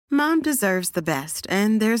Mom deserves the best,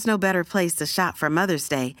 and there's no better place to shop for Mother's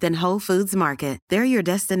Day than Whole Foods Market. They're your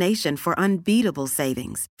destination for unbeatable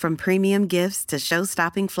savings, from premium gifts to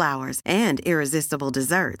show-stopping flowers and irresistible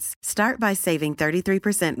desserts. Start by saving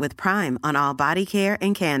 33% with Prime on all body care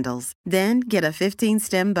and candles. Then get a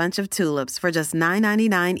 15-stem bunch of tulips for just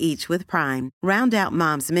 $9.99 each with Prime. Round out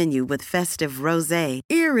Mom's menu with festive rosé,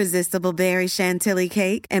 irresistible berry chantilly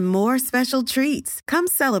cake, and more special treats. Come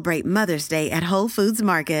celebrate Mother's Day at Whole Foods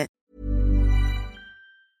Market.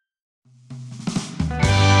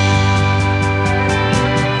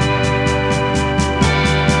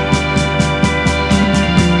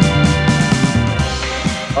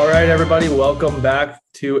 All right, everybody, welcome back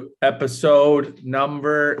to episode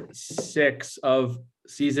number 6 of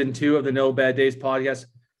season 2 of the No Bad Days podcast.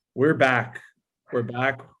 We're back.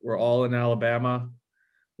 We're all in Alabama.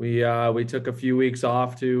 We took a few weeks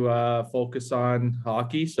off to focus on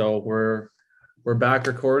hockey, so we're back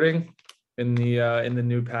recording in the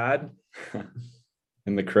new pad.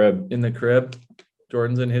 In the crib.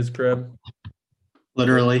 Jordan's in his crib.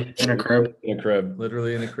 Literally in a crib.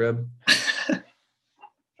 Literally in a crib.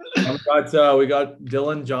 We got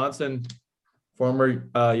Dylan Johnson, former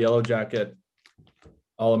Yellow Jacket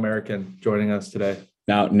All-American, joining us today.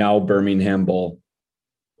 Now Birmingham Bull.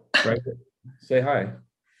 Right? Say hi.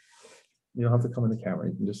 You don't have to come in the camera.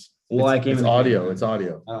 You can just. It's audio. It's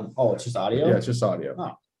audio. It's just audio? Yeah, it's just audio.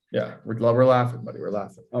 Oh. Yeah, we're laughing, buddy. We're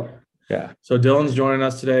laughing. Okay. Yeah. So Dylan's joining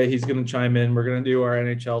us today. He's going to chime in. We're going to do our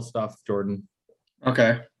NHL stuff, Jordan.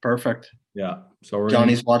 Okay, perfect. Yeah. So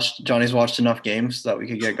Johnny's watched enough games that we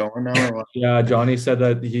could get going now, or what? Yeah, Johnny said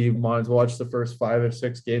that he wanted to watch the first 5 or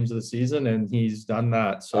 6 games of the season, and he's done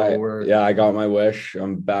that. So I got my wish.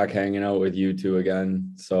 I'm back hanging out with you two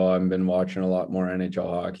again. So I've been watching a lot more NHL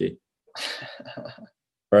hockey.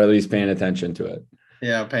 Or at least paying attention to it.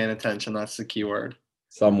 Yeah, paying attention. That's the key word.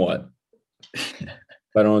 Somewhat. If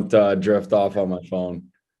I don't drift off on my phone.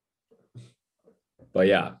 But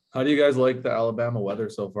yeah. How do you guys like the Alabama weather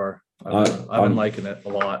so far? I've been liking it a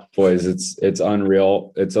lot. Boys, it's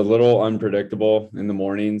unreal. It's a little unpredictable in the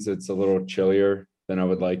mornings. It's a little chillier than I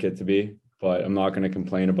would like it to be. But I'm not going to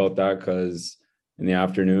complain about that because in the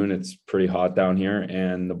afternoon, it's pretty hot down here.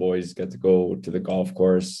 And the boys get to go to the golf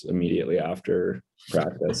course immediately after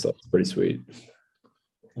practice. So it's pretty sweet.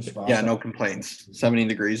 Yeah, no complaints. 70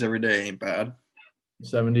 degrees every day ain't bad.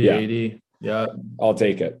 70, 80. Yeah. I'll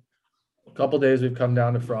take it. A couple of days we've come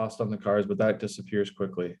down to frost on the cars, but that disappears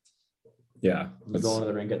quickly. Yeah. You go into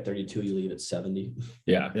the rink at 32, you leave at 70.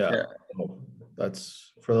 Yeah.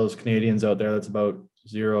 That's for those Canadians out there, that's about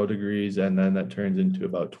 0 degrees, and then that turns into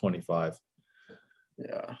about 25.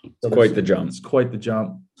 Yeah. It's quite the jump. It's quite the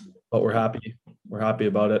jump, but we're happy. We're happy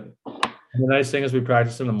about it. And the nice thing is we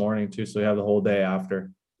practice in the morning too, so we have the whole day after.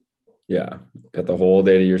 Yeah. Got the whole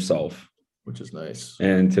day to yourself. Which is nice.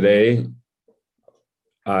 And today,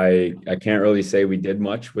 I can't really say we did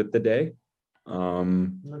much with the day.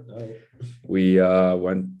 We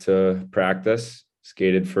went to practice,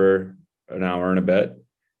 skated for an hour and a bit,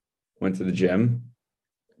 went to the gym,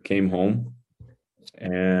 came home,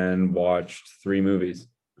 and watched 3 movies.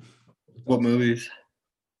 What movies?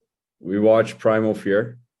 We watched Primal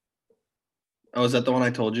Fear. Oh, is that the one I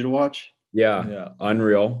told you to watch? Yeah.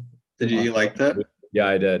 Unreal. Did you like that? Yeah,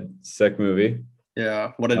 I did. Sick movie.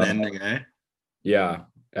 Yeah. What an ending, eh? Yeah.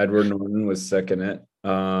 Edward Norton was sick in it.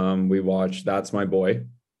 We watched That's My Boy.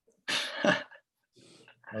 That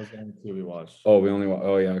was the only 2 we watched. We only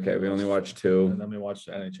watched 2. And then we watched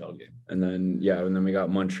the NHL game. And then we got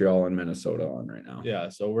Montreal and Minnesota on right now. Yeah,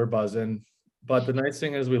 so we're buzzing. But the nice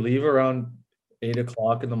thing is we leave around 8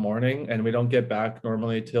 o'clock in the morning, and we don't get back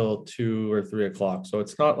normally till 2 or 3 o'clock. So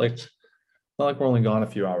it's not like we're only gone a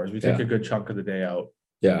few hours. We take a good chunk of the day out.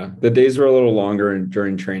 Yeah, the days were a little longer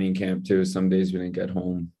during training camp too. Some days we didn't get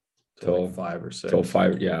home till like 5 or 6. Till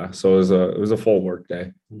 5, yeah. So it was a full work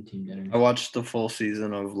day. I watched the full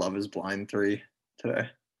season of Love Is Blind 3 today.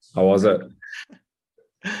 How was it?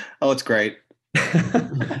 Oh, it's great.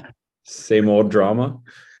 Same old drama.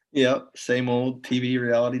 Yep, same old TV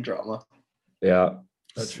reality drama. Yeah,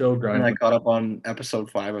 that show grind. And I caught up on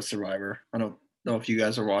episode 5 of Survivor. I don't know if you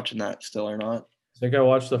guys are watching that still or not. I think I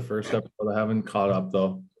watched the first episode. I haven't caught up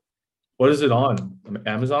though. What is it on?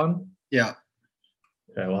 Amazon? Yeah.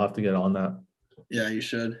 Okay, we'll have to get on that. Yeah, you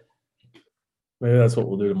should. Maybe that's what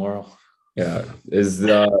we'll do tomorrow. Yeah. Is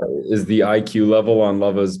the IQ level on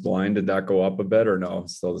Love Is Blind, did that go up a bit or no?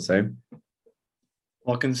 Still the same?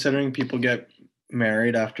 Well, considering people get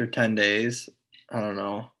married after 10 days, I don't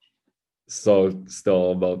know. So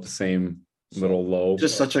still about the same little low.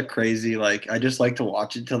 Just such a crazy, I just like to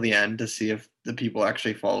watch it till the end to see if the people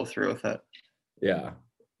actually follow through with it. Yeah.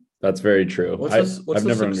 That's very true. What's I've the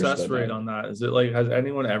never success understood rate that. on that? Is it like, has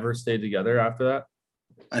anyone ever stayed together after that?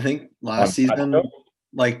 I think On last season, Bachelor?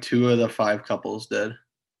 like 2 of the 5 couples did.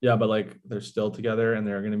 Yeah, but like they're still together and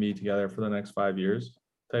they're going to be together for the next 5 years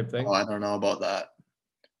type thing. Oh, I don't know about that.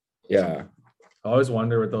 Yeah. I always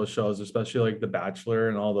wonder with those shows, especially like The Bachelor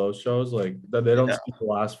and all those shows, like that they don't Yeah. seem to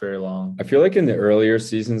last very long. I feel like in the earlier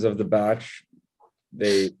seasons of The Batch,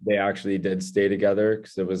 they actually did stay together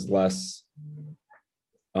because it was less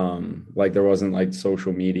like there wasn't like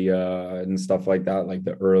social media and stuff like that, like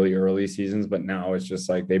the early seasons, but now it's just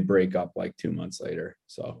like they break up like 2 months later.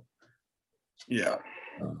 So Yeah.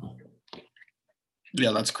 I don't know.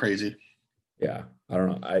 Yeah, that's crazy. Yeah, I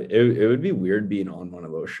don't know. It would be weird being on one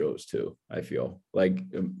of those shows too. I feel like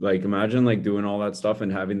imagine like doing all that stuff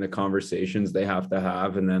and having the conversations they have to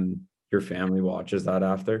have, and then your family watches that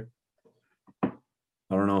after. I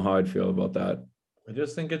don't know how I'd feel about that. I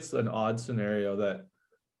just think it's an odd scenario that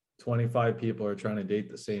 25 people are trying to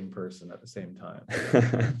date the same person at the same time.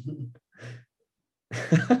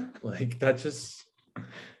 Like that just,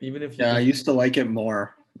 even if you, Yeah, I used to like it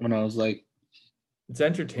more when I was like, it's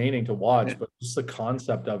entertaining to watch, but just the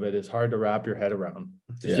concept of it is hard to wrap your head around.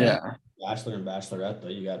 yeah. Bachelor and Bachelorette, though,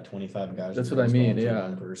 you got 25 guys. That's and what I girls mean. going through Yeah,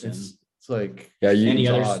 one person. it's like Yeah, any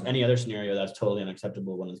it's other odd. any other scenario that's totally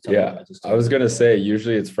unacceptable when it's Yeah, televised. It's I was totally gonna okay. say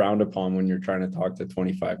usually it's frowned upon when you're trying to talk to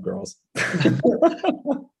 25 girls.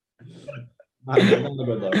 Not a good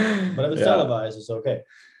look. But if it's Yeah. televised, it's okay.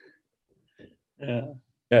 Yeah.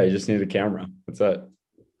 Yeah, you just need a camera. That's it.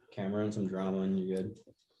 Camera and some drama, and you're good.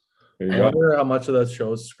 There you I go. wonder how much of that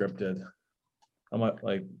show is scripted. How much,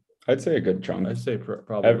 like I'd say a good chunk. I'd say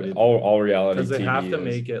probably All reality because they TV have to is-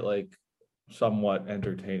 make it like somewhat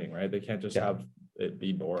entertaining, right? They can't just Yeah. have it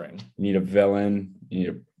be boring. You need a villain, you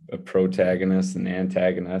need a protagonist, an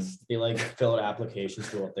antagonist. They like fill out applications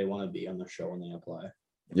for what they want to be on the show when they apply.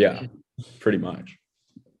 Yeah, pretty much.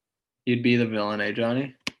 You'd be the villain, eh,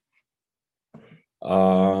 Johnny?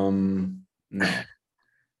 No,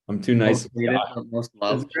 I'm too nice. Most hated, but most Is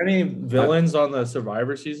loved. there any villains on the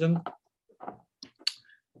Survivor season?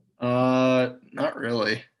 Not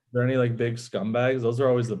really. Are there any like big scumbags? Those are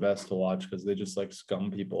always the best to watch because they just like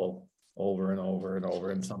scum people over and over and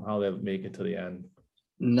over, and somehow they make it to the end.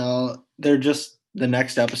 No, they're just the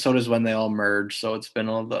next episode is when they all merge. So it's been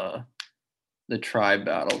all the tribe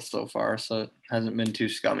battles so far. So it hasn't been too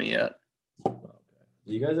scummy yet.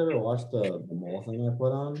 Do you guys ever watch the mole thing I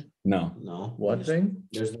put on? No. No. What thing?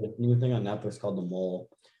 There's a new thing on Netflix called The Mole.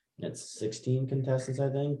 And it's 16 contestants, I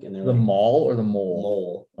think. And they're The like mall or the mole?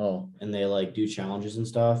 mole. Oh, And they like do challenges and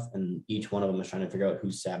stuff. And each one of them is trying to figure out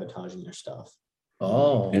who's sabotaging their stuff.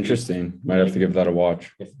 oh, Interesting. Might have to give that a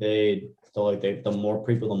watch. If they the more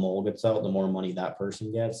people the mole gets out, the more money that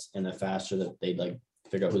person gets. And the faster that they like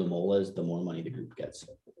figure out who the mole is, the more money the group gets.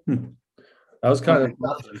 that was kind of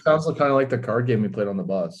sounds kind of like the card game we played on the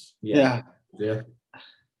bus. Yeah. Yeah.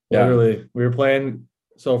 Yeah. Literally, we were playing.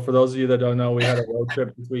 So for those of you that don't know, we had a road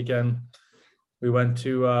trip this weekend. We went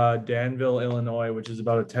to Danville, Illinois, which is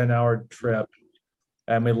about a 10-hour trip.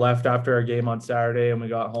 And we left after our game on Saturday and we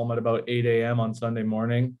got home at about 8 a.m. on Sunday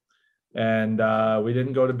morning. And we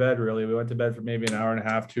didn't go to bed really. We went to bed for maybe an hour and a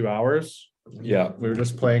half, 2 hours. Yeah. We were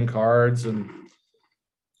just playing cards and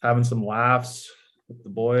having some laughs with the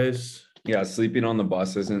boys. Yeah, sleeping on the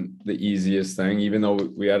bus isn't the easiest thing, even though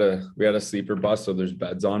we had a sleeper bus, so there's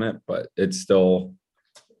beds on it, but it's still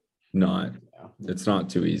not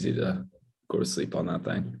too easy to go to sleep on that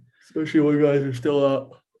thing. Especially when guys are still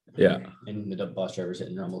up. Yeah. And the bus driver's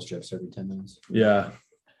hitting rumble strips every 10 minutes. Yeah.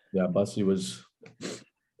 Yeah, Bussy was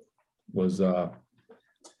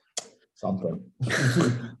something.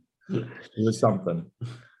 It was something.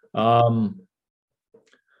 Do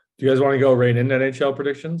you guys want to go right into NHL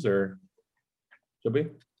predictions or should we?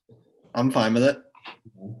 I'm fine with it.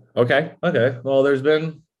 Okay. Well, there's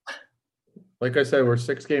been, like I said, we're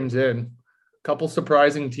 6 games in. Couple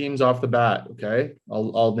surprising teams off the bat. Okay.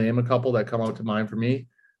 I'll name a couple that come out to mind for me.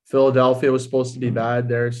 Philadelphia was supposed to be bad.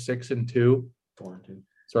 They're 6-2. 4-2.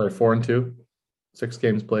 Sorry, 4-2. 6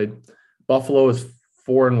 games played. Buffalo is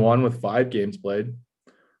 4-1 with 5 games played.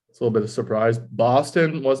 It's a little bit of a surprise.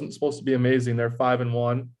 Boston wasn't supposed to be amazing. They're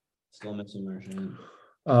 5-1. Still missing Marchand.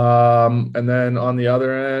 And then on the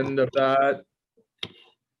other end of that,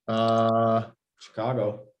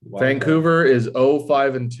 Chicago. Vancouver is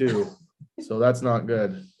 0-5-2. So that's not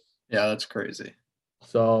good. Yeah, that's crazy.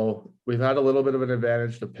 So we've had a little bit of an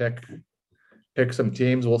advantage to pick some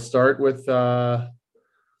teams. We'll start with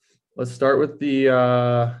let's start with the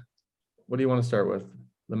what do you want to start with?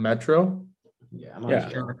 The Metro? Yeah, Yeah.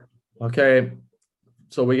 sure. Okay.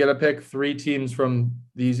 So we got to pick 3 teams from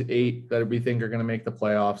these 8 that we think are going to make the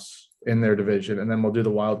playoffs in their division, and then we'll do the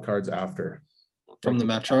wild cards after. From the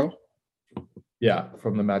Metro, Yeah,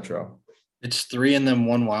 from the Metro. it's 3 and then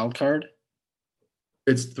 1 wild card.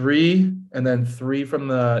 It's 3 and then 3 from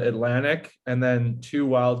the Atlantic, and then 2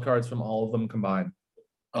 wild cards from all of them combined.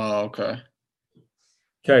 Oh, okay.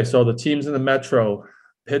 Okay, so the teams in the Metro: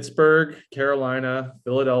 Pittsburgh, Carolina,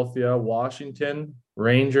 Philadelphia, Washington,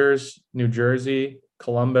 Rangers, New Jersey,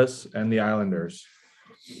 Columbus, and the Islanders.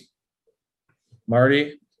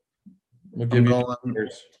 Marty, we'll give you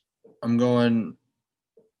yours. I'm going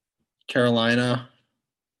Carolina.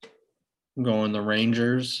 I'm going the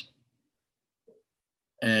Rangers.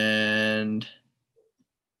 And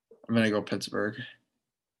I'm going to go Pittsburgh.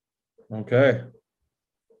 Okay.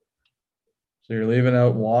 So you're leaving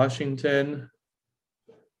out Washington.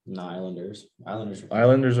 No, Islanders.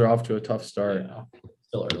 Islanders are off to a tough start. Yeah.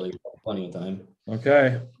 Still early. Plenty of time. Okay.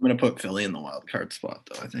 I'm going to put Philly in the wild card spot,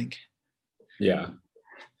 though, I think. Yeah,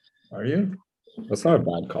 Are you? that's not a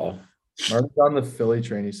bad call. Marty's on the Philly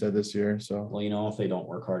train, he said this year. So, Well, if they don't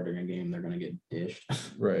work hard during a game, they're going to get dished.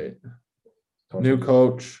 right. New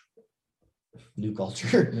coach, New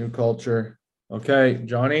culture. new culture. Okay,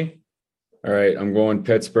 Johnny. All right, I'm going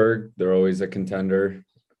Pittsburgh. They're always a contender.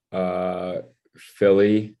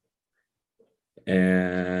 Philly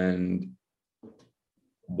and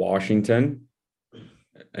Washington.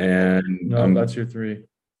 And No, that's your 3.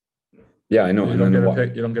 yeah, I know. You And don't then get the to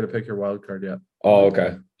pick. You don't get to pick your wild card yet. Oh,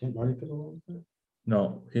 okay. Didn't Marty pick a wild card?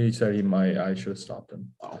 No, he said he might. I should have stopped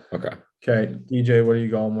him. Okay. Okay, DJ, what are you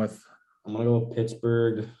going with? I'm going to go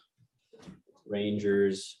Pittsburgh,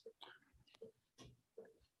 Rangers.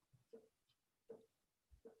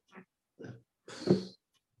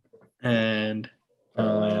 And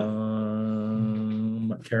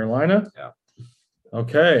Carolina. Yeah.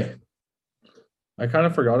 Okay. I kind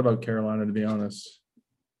of forgot about Carolina, to be honest.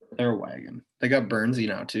 they're a wagon. They got Burnsy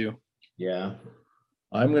now, too. Yeah.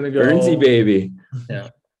 I'm gonna go Burnsy baby.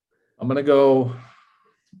 I'm gonna go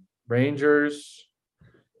Rangers,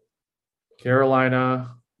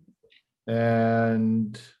 Carolina,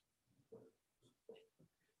 and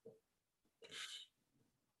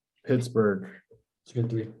Pittsburgh. It's a good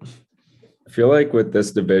 3. I feel like with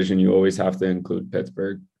this division, you always have to include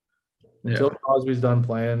Pittsburgh. Until Crosby's done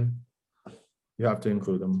playing, you have to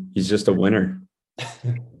include him. He's just a winner.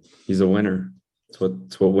 He's a winner. It's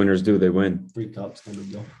what winners do. They win. 3 cups, no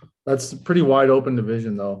big deal. That's a pretty wide open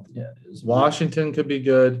division, though. Yeah, it is. Washington could be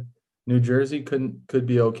good. New Jersey could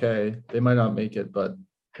be okay. They might not make it, but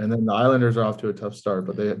and then the Islanders are off to a tough start,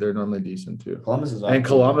 but they're normally decent too. Columbus is And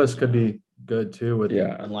Columbus could be good too. With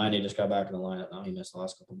Yeah. And Laine just got back in the lineup now. He missed the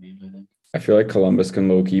last couple games, I think. I feel like Columbus can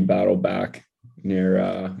low-key battle back near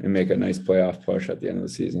and make a nice playoff push at the end of the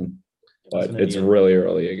season. But it's really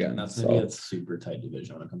early again. That's So, gonna be a super tight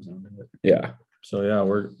division when it comes down to it. yeah. So yeah,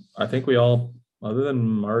 I think we all, other than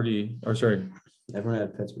Marty, or sorry, Everyone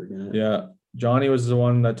had Pittsburgh in it. yeah, Johnny was the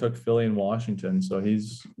one that took Philly and Washington, so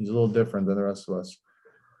he's a little different than the rest of us.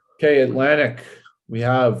 Okay, Atlantic. We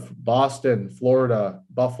have Boston, Florida,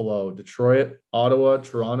 Buffalo, Detroit, Ottawa,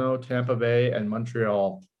 Toronto, Tampa Bay, and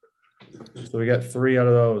Montreal. So we got 3 out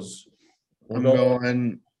of those. I'm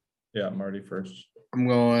going Yeah, Marty first. I'm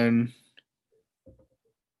going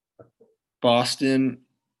Boston,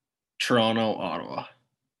 Toronto, Ottawa.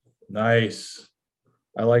 Nice.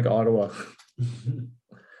 I like Ottawa.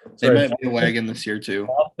 They Sorry, might be a wagon this year too.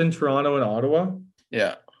 Boston, Toronto, and Ottawa.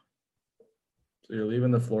 Yeah. So you're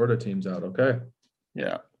leaving the Florida teams out. Okay.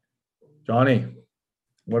 Yeah. Johnny,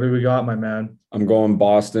 what do we got, my man? I'm going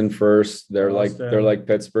Boston first. They're Boston. like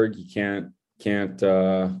Pittsburgh. You can't count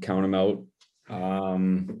them out.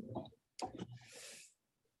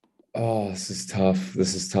 Oh, this is tough.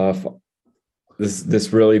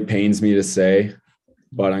 This really pains me to say,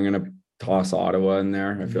 but I'm gonna toss Ottawa in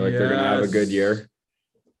there. I feel like they're gonna have a good year.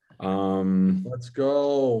 Let's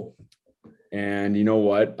go. And you know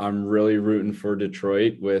what? I'm really rooting for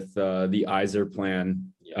Detroit with the Yzer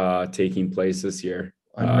plan taking place this year.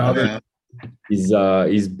 Another.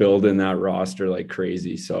 He's building that roster like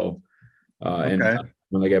crazy. So and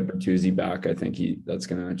when they get Bertuzzi back, I think that's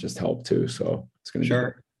gonna just help too. So it's gonna be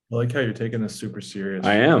I like how you're taking this super serious.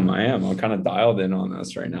 I am. I'm kind of dialed in on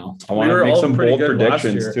this right now. I want were to make all some pretty bold good last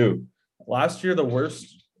predictions year. too. Last year, the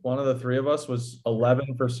worst one of the 3 of us was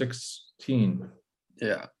 11 for 16.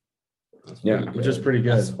 Yeah. Yeah. Which is pretty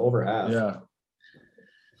good. That's over half. Yeah.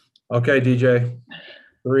 Okay, DJ.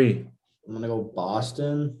 3. I'm gonna go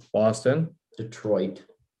Boston, Boston, Detroit.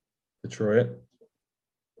 Detroit.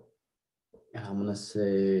 And I'm gonna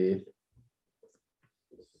say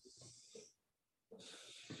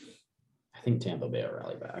I I think Tampa Bay will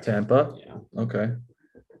rally back. Tampa? Yeah. Okay.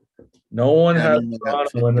 No one Yeah, I has don't know that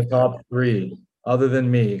Toronto in the 50. top 3 other than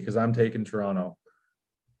me because I'm taking Toronto.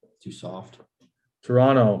 Too soft.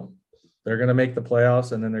 Toronto, they're going to make the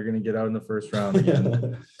playoffs and then they're going to get out in the first round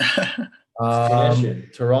again. Tradition.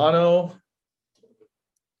 Toronto,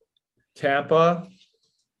 Tampa,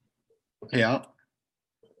 Yeah.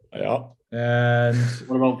 Yeah. and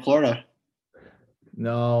What about Florida?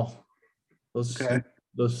 no, those Okay.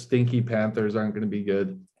 those stinky Panthers aren't going to be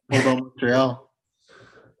good. What about Montreal?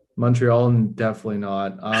 Montreal, definitely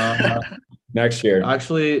not. Next year.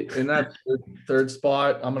 Actually, in that third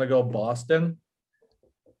spot, I'm going to go Boston.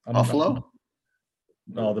 Buffalo?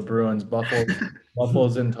 No, the Bruins.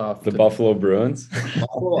 Buffalo's in tough. The Buffalo Bruins.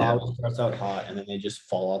 Buffalo always starts out hot and then they just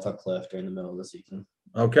fall off a cliff during the middle of the season.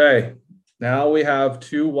 Okay, now we have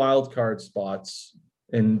 2 wild card spots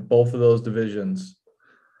in both of those divisions.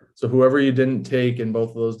 So whoever you didn't take in both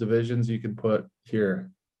of those divisions, you can put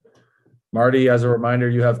here. Marty, as a reminder,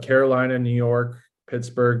 you have Carolina, New York,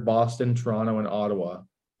 Pittsburgh, Boston, Toronto, and Ottawa.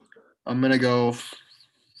 I'm going to go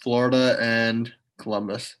Florida and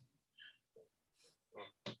Columbus.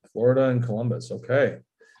 Florida and Columbus. Okay.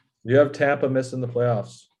 You have Tampa missing the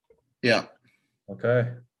playoffs. Yeah. Okay.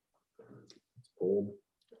 Cold.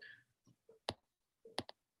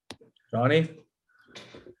 Johnny,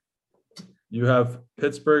 you have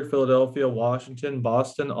Pittsburgh, Philadelphia, Washington,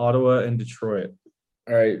 Boston, Ottawa, and Detroit.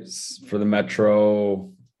 All right. For the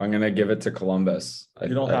Metro, I'm going to give it to Columbus.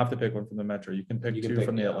 You don't have to pick one from the Metro. You can pick You can 2 pick,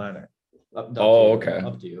 from the yeah. Atlantic. Up Oh, to you. okay.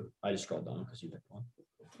 Up to you. I just scrolled down because you picked one.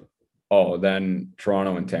 Oh, then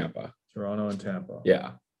Toronto and Tampa. Toronto and Tampa.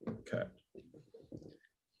 Yeah. Okay.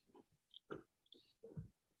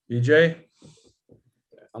 BJ?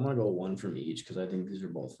 I'm gonna go one from each because I think these are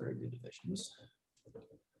both very good divisions.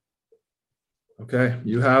 Okay.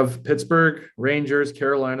 You have Pittsburgh, Rangers,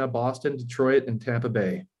 Carolina, Boston, Detroit, and Tampa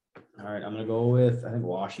Bay. All right, I'm gonna go with I think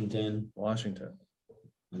Washington, Washington.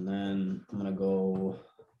 and then I'm gonna go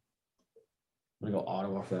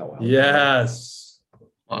Ottawa for that one. Yes.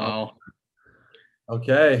 Wow.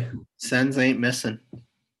 Okay. Sens ain't missing.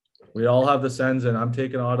 We all have the Sens in. I'm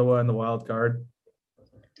taking Ottawa in the wild card.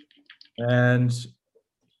 And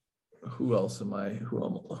who else am I?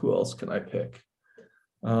 Who else can I pick?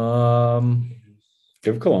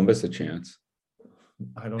 Give Columbus a chance.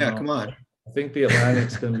 I don't Yeah, know. come on. I think the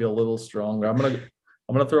Atlantic's going to be a little stronger. I'm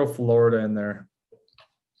gonna throw Florida in there.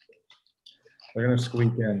 They're going to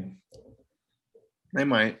squeak in. They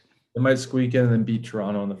might. They might squeak in and then beat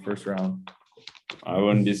Toronto in the first round. I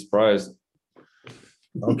wouldn't be surprised.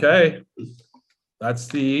 Okay. That's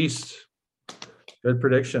the East. Good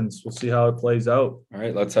predictions. We'll see how it plays out. All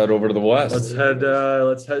right, let's head over to the West. Let's head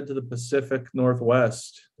to the Pacific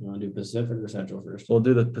Northwest. You want to do Pacific or Central first? We'll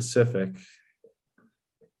do the Pacific.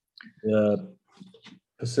 The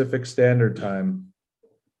Pacific Standard Time.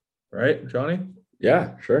 Right, Johnny?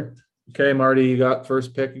 Yeah, sure. Okay, Marty, you got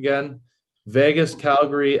first pick again. Vegas,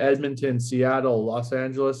 Calgary, Edmonton, Seattle, Los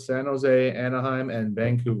Angeles, San Jose, Anaheim, and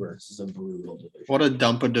Vancouver. This is a brutal division. What a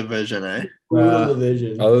dump of division, eh? Brutal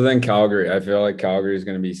division. Other than Calgary, I feel like Calgary is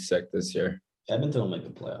going to be sick this year. Edmonton will make the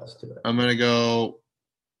playoffs too. I'm going to go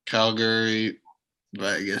Calgary,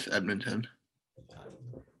 Vegas, Edmonton.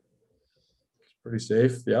 Pretty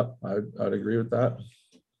safe. Yep, I'd agree with that.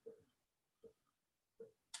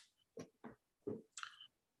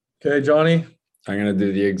 Okay, Johnny. I'm going to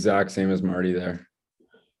do the exact same as Marty there.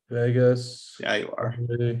 Vegas. Yeah, you are.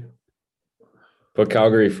 Put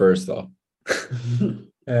Calgary first, though.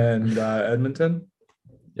 And Edmonton.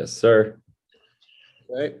 Yes, sir.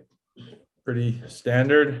 Okay. Pretty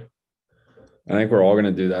standard. I think we're all going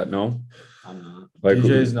to do that, no? I'm not. Like,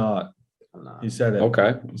 DJ's not. I'm not. He said it.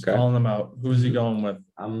 Okay. He's Okay. calling them out. Who's he going with?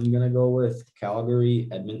 I'm gonna go with Calgary,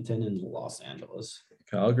 Edmonton, and Los Angeles.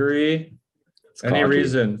 Calgary. It's Any cocky.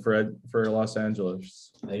 reason for Los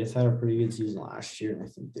Angeles? They just had a pretty good season last year, and I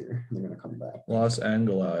think they're gonna come back. Los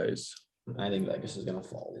Angeles. I think Vegas is gonna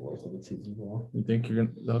fall a little bit season well. You think you're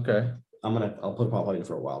gonna? Okay. I'll put probably in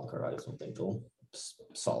for a wild card. I just don't think they'll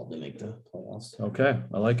solidly make the playoffs. Okay.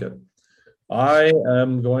 I like it. I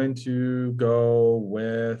am going to go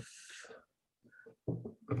with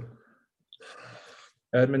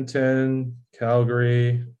Edmonton,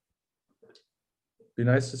 Calgary. Be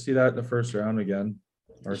nice to see that in the first round again,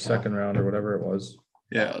 or Yeah. second round, or whatever it was.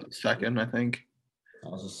 Yeah, second, I think.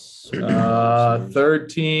 That was Third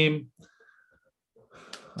team.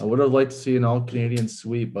 I would have liked to see an all Canadian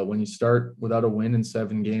sweep, but when you start without a win in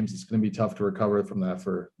 7 games, it's going to be tough to recover from that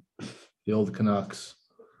for the old Canucks.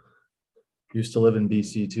 Used to live in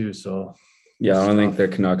BC too, so Yeah, I don't think Tough. the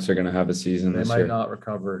Canucks are gonna have a season They this might year. not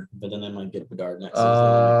recover. But then they might get Bedard next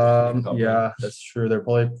season. Yeah, that's true. They're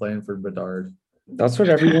probably playing for Bedard. That's what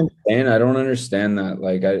everyone's saying. I don't understand that.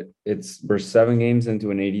 Like, we're 7 games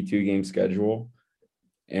into an 82 game schedule,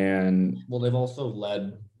 and Well, they've also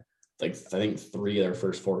led, like, I think 3 of their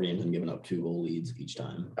first 4 games and given up 2 goal leads each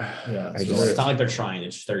time. Yeah, I So just, it's not like they're trying.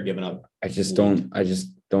 It's just they're giving up. I just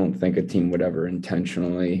don't think a team would ever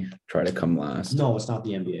intentionally try to come last. No, it's not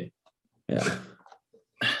the NBA. Yeah,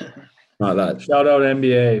 not that. Shout out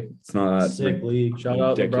NBA. It's not that Sick league. Shout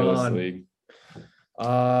out ridiculous LeBron. league.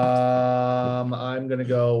 I'm gonna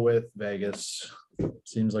go with Vegas.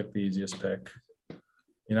 Seems like the easiest pick.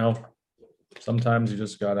 You know, sometimes you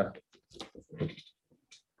just gotta.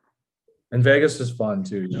 And Vegas is fun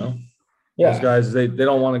too, you know. Those guys, they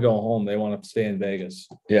don't want to go home. They want to stay in Vegas.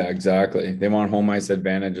 Yeah, exactly. They want home ice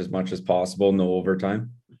advantage as much as possible. No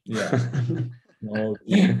overtime. Yeah. No,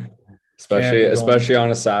 especially on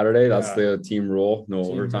a Saturday. That's Yeah. the team rule. No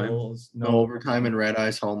team overtime. rules, No overtime and red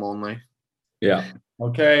ice home only. Yeah.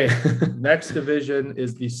 Okay. Next division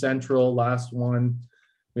is the Central. Last one.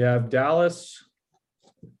 We have Dallas,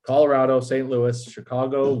 Colorado, St. Louis,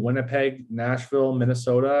 Chicago, Winnipeg, Nashville,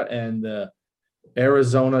 Minnesota, and the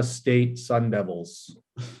Arizona State Sun Devils.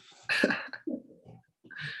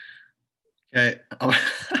 Okay.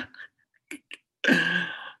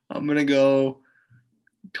 I'm gonna go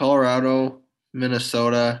Colorado,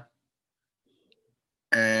 Minnesota,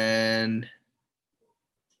 and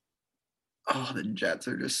the Jets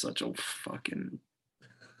are just such a fucking.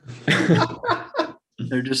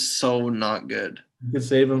 They're just so not good. You could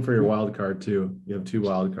save them for your wild card too. You have 2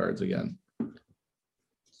 wild cards again.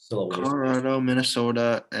 Still a waste. Colorado,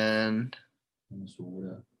 Minnesota, and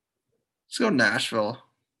Minnesota. let's go Nashville.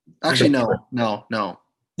 Actually, no.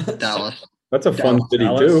 Dallas. That's a fun city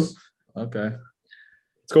too. Dallas? Okay.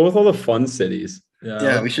 Let's go with all the fun cities.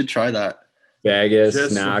 Yeah, we should try that. Vegas,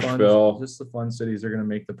 Just Nashville. just the fun cities are going to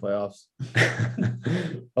make the playoffs.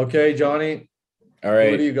 Okay, Johnny. All What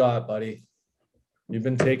right. do you got, buddy? You've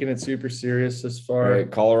been taking it super serious this All far.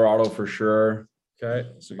 right. Colorado for sure. Okay.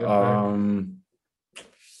 So good.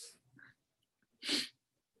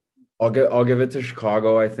 I'll give it to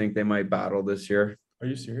Chicago. I think they might battle this year. Are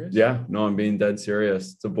you serious? Yeah, no, I'm being dead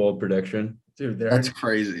serious. It's a bold prediction. Dude, That's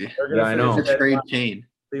crazy. they're gonna Yeah, I finish know. It's dead a trade last. chain.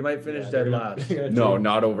 They might finish dead last. No,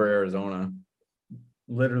 not over Arizona.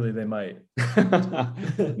 Literally, they might.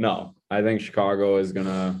 No, I think Chicago is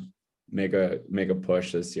gonna make a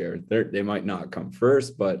push this year. They might not come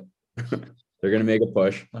first, but they're gonna make a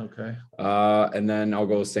push. Okay. And then I'll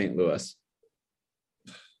go St. Louis.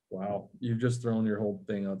 Wow. You've just thrown your whole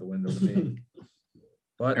thing out the window to me.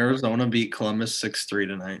 But Arizona beat Columbus 6-3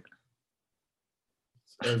 tonight.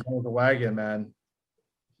 Arizona's a wagon, man.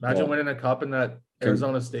 Imagine Well, winning a cup in that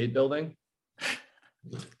Arizona State building.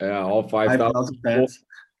 Yeah, all 5,000 5,000 people fans.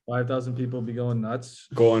 5,000 people be going nuts.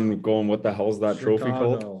 going. What the hell's that trophy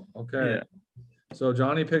called? Chicago. Okay. Yeah. So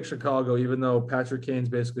Johnny picked Chicago, even though Patrick Kane's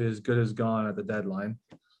basically as good as gone at the deadline.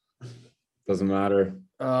 Doesn't matter.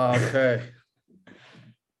 Okay.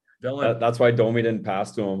 Dylan, That's why Domi didn't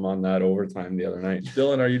pass to him on that overtime the other night.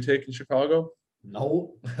 Dylan, are you taking Chicago?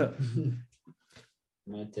 No. I'm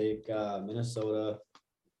gonna take Minnesota,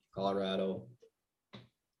 Colorado,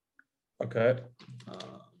 Okay.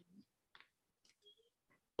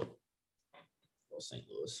 St.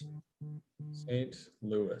 Louis. St.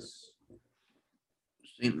 Louis.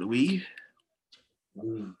 St. Louis.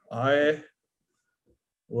 I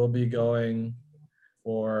will be going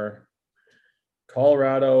for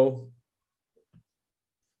Colorado,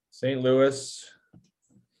 St. Louis,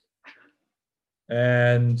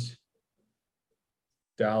 and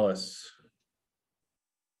Dallas.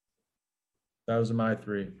 Those are my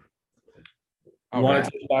 3. You All want right.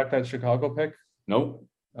 to take back that Chicago pick? Nope,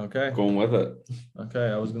 Okay. going with it. Okay.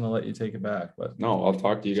 I was going to let you take it back, but No, I'll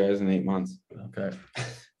talk to you guys in 8 months. okay.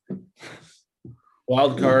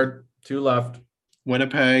 Wild card, 2 left.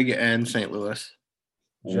 Winnipeg and St. Louis.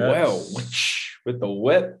 Wow, Jets. with the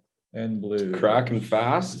whip, And blue. cracking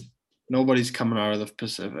fast. Nobody's coming out of the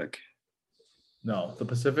Pacific. No, the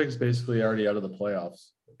Pacific's basically already out of the playoffs.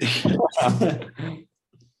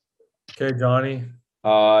 Okay, Johnny.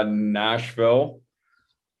 Nashville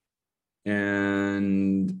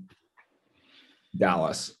and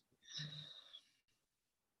Dallas.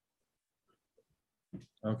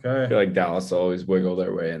 I Okay. feel like Dallas always wiggle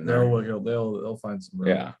their way in there. They'll find some room.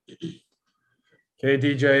 Yeah. Okay,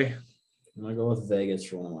 DJ. I'm gonna go with Vegas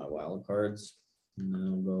for one of my wild cards. And then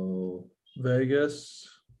I'll go Vegas.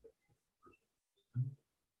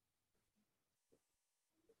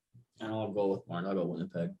 and I'll go with Martin. I'll go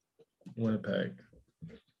Winnipeg. Winnipeg.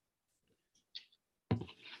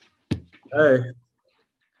 Hey,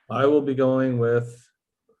 I will be going with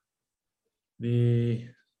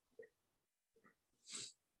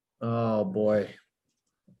oh boy.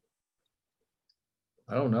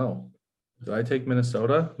 I don't know. Did I take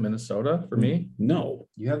Minnesota? Minnesota for me? No.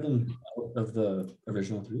 You have them out of the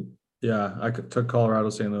original 3? Yeah, I took Colorado,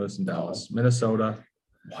 St. Louis, and Dallas. Minnesota.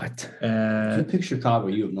 What? If you And pick Chicago,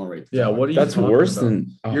 you have no right to yeah, talk. what are you That's talking worse about?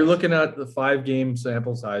 than. Oh, You're looking at the 5-game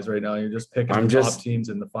sample size right now. You're just picking I'm the top just- teams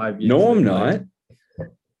in the 5 games. No, I'm they played. not.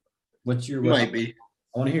 What's your Might be.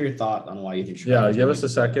 I want to hear your thought on why you think Yeah, Chicago's give gonna us a make the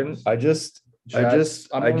second. playoffs. I just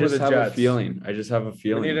I'm going with the have a Jets. feeling. I just have a We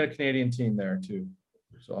feeling. need a Canadian team there too.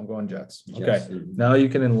 So I'm going Jets. Jets Okay. and- Now you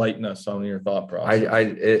can enlighten us on your thought process.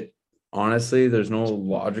 It honestly, there's no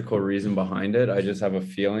logical reason behind it. I just have a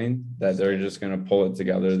feeling that they're just gonna pull it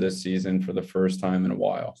together this season for the first time in a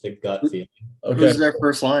while. It's a gut feeling. Okay. Who's their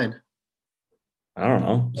first line? I don't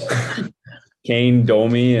know. Kane,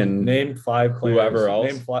 Domi, and Name 5 players. Whoever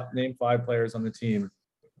else. Name 5 players on the team,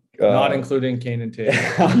 uh, not including Kane and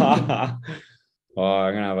Tatum. well,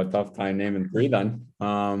 I'm gonna have a tough time naming 3 then.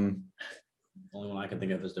 The only one I can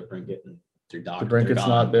think of is DeBrincat and their dog. DeBrincat's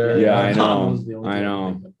not there. Yeah, I know. Donald's the only I two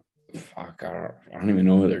know. can think of. Fuck, I don't even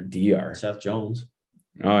know who their D are. Seth Jones.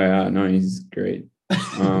 Oh yeah, no, he's great.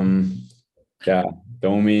 Yeah,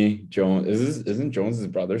 Domi, Jones. Isn't Jones's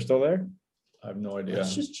brother still there? I have no idea.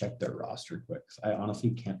 Let's just check their roster quick. 'Cause I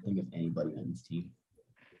honestly can't think of anybody on this team.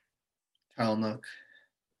 Kyle Nook.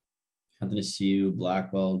 Anthony Siu,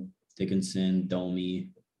 Blackwell, Dickinson, Domi,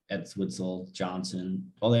 Ed Switzel,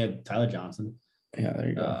 Johnson. Oh, they have Tyler Johnson. Yeah, there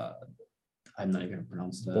you go. I'm not even gonna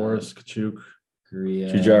pronounce that. Boris Kachuk.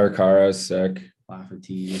 Korea. Jujar Kara, sick.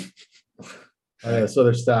 Lafferty. Oh, yeah, so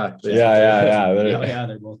they're stacked. Yeah. Yeah,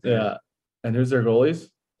 they're both there. Yeah. And who's their goalies?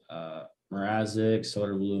 Mrazek,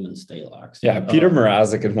 Soderblom, and Stalock. Yeah, Peter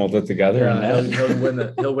Mrazek can hold it together. Yeah, and he'll win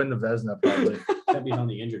the Vezina probably. Can't be on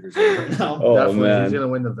the injured reserve right now. Oh, Definitely, man. he's gonna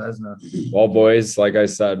win the Vezina. Well, boys, like I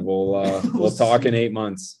said, we'll We'll talk in see. 8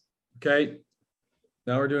 months. Okay.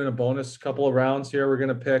 Now we're doing a bonus couple of rounds here. We're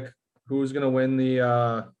gonna pick who's gonna win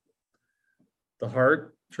the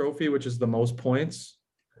Hart Trophy, which is the most points.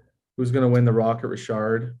 Who's gonna win the Rocket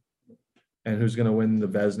Richard, and who's gonna win the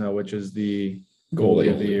Vezina, which is the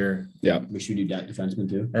goalie of the year, Yeah. We should do that defenseman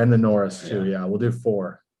too. and the Norris too. Yeah, we'll do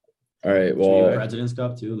 4. All right. Should we do Well, President's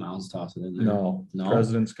Cup too. Mounds toss it in there. No, No?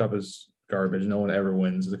 President's Cup is garbage. No one ever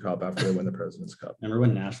wins the cup after they win the President's Cup. Remember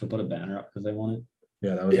when Nashville put a banner up because they won it?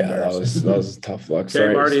 Yeah, that was yeah, that embarrassing. was a tough luck. Okay,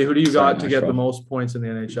 Sorry. Marty, who do you Sorry, got to get the Nashville. most points in the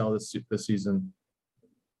NHL this season?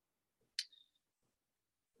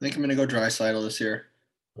 I think I'm gonna go Draisaitl this year.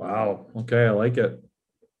 Wow. Okay, I like it.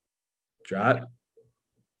 Jot.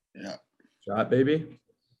 Yeah. Jot, baby.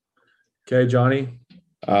 Okay, Johnny.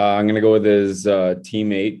 I'm gonna go with his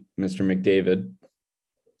teammate, Mr. McDavid.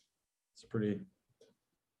 It's pretty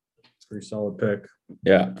solid pick.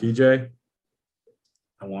 Yeah. TJ,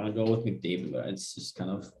 I want to go with McDavid, but it's just kind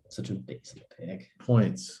of such a basic pick.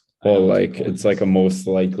 points. I Well, know like points. it's like a most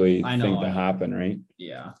likely I know, thing I to know. happen, right?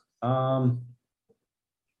 Yeah.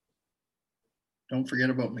 Don't forget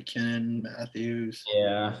about McKinnon, Matthews.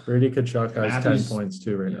 Yeah. Brady Kachuk has Matthews- 10 points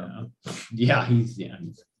too right now. Yeah. He's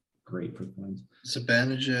great for points.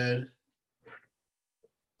 Zibanejad.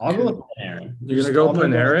 I'll go with Panarin. You're gonna go I'm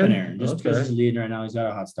gonna Panarin? Panarin. Just because Okay. he's leading right now, he's got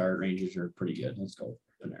a hot start. Rangers are pretty good. Let's go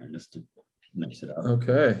Panarin just to mix it up.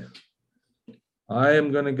 Okay. I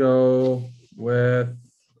am gonna go with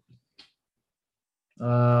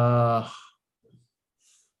I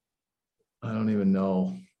don't even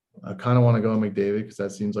know. I kind of want to go McDavid because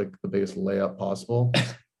that seems like the biggest layup possible.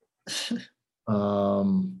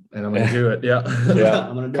 And I'm gonna do it. Yeah. Yeah.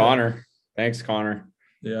 I'm gonna do it. Connor. Thanks, Connor.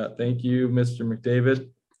 Yeah. Thank you, Mr. McDavid,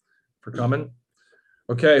 for coming.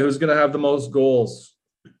 Okay, who's gonna have the most goals?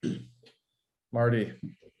 Marty.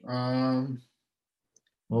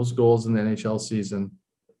 Most goals in the NHL season.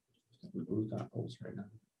 Who's got goals right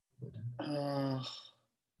now?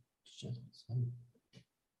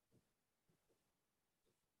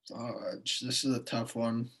 This is a tough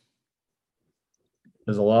one.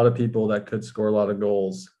 There's a lot of people that could score a lot of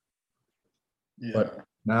goals. Yeah. But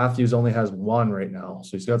Matthews only has 1 right now,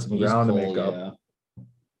 so he's got some He's ground to cold, make up. yeah.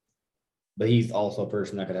 But he's also a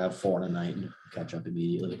person that could have 4 in a night and catch up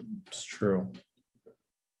immediately. It's true.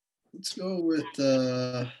 Let's go with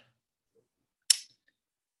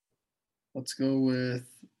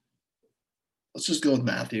let's just go with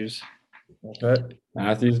Matthews. Okay.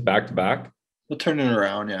 Matthews back to back. We'll turn it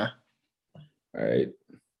around, yeah. All right.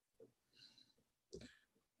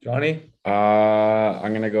 Johnny.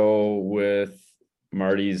 I'm gonna go with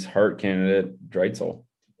Marty's Hart candidate, Dreitzel.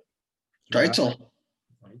 Dreitzel.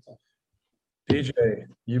 DJ,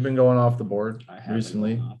 you've been going off the board I have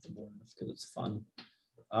recently. off the board because it's fun.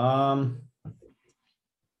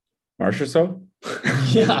 Marchessault?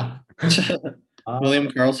 Yeah.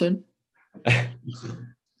 William Carlson.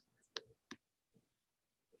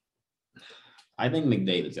 I think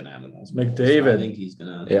McDavid's gonna have the most. McDavid. Goals. I think he's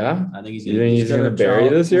gonna. Yeah. I think he's You gonna. think he's gonna bury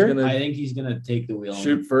jump- this he's year? gonna- I think he's gonna take the wheel.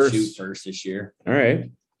 Shoot and first. Shoot first this year. All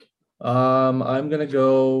right. I'm gonna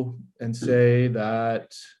go and say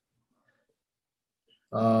that.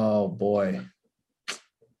 Oh boy.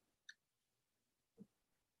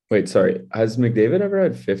 Wait, sorry. Has McDavid ever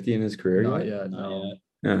had 50 in his career? Not yet? yet. Not No. yet,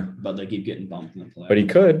 Yeah. but they keep getting bumped in the play. But he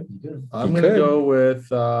could. He could. I'm He gonna could. go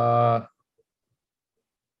with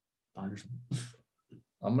Anderson.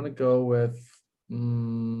 I'm gonna go with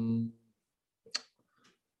I'm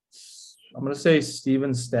gonna say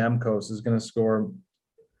Steven Stamkos is gonna score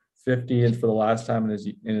 50 and for the last time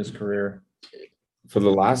in his career. For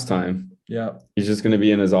the last time. Yeah. He's just going to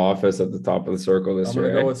be in his office at the top of the circle this I'm year.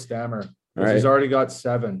 gonna go eh? with Stammer. All He's right. already got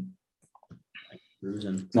 7.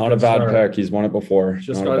 Cruising. Not a Good bad start. pick. He's won it before.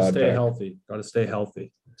 Just Not a gotta bad stay pick. healthy. Gotta stay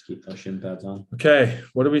healthy. Let's keep those shin pads on. Okay,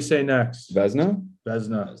 what do we say next? Vesna?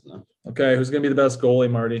 Vezina. No. Okay, who's gonna be the best goalie,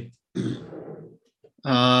 Marty?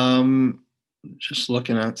 Just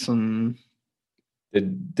looking at some.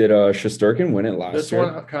 Did Shesterkin win it last This year?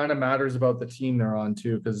 one kind of matters about the team they're on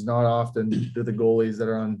too, because not often do the goalies that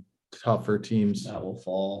are on tougher teams. That will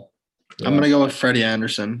fall. I'm gonna go with Freddie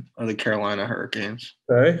Anderson of the Carolina Hurricanes.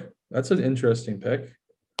 Okay, that's an interesting pick.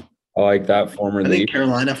 I like that former I think league.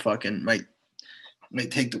 Carolina fucking might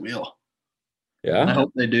take the wheel. I Yeah.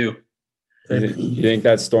 hope they do. You think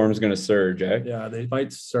that storm's going to surge, eh? Yeah, they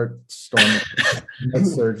might start storming.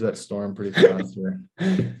 Let's surge that storm pretty fast here.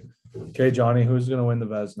 Okay, Johnny, who's gonna win the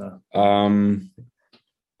Vezina? I'm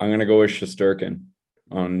going to go with Shesterkin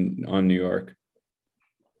on New York.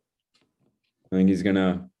 I think he's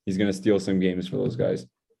gonna steal some games for those guys.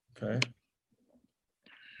 Okay.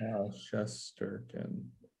 Shesterkin.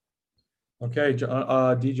 Okay,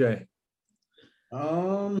 DJ.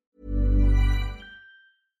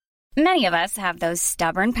 Many of us have those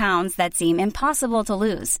stubborn pounds that seem impossible to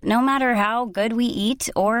lose, no matter how good we eat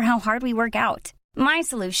or how hard we work out. My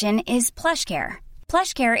solution is PlushCare.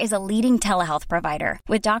 PlushCare is a leading telehealth provider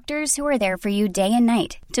with doctors who are there for you day and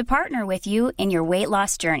night to partner with you in your weight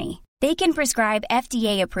loss journey. They can prescribe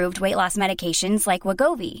FDA-approved weight loss medications like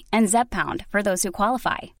Wegovy and Zepbound for those who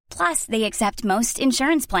qualify. Plus, they accept most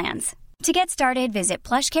insurance plans. To get started, visit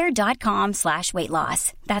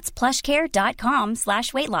plushcare.com/weightloss. That's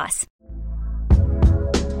plushcare.com/weightloss.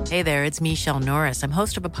 Hey there, it's Michelle Norris. I'm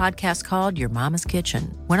host of a podcast called Your Mama's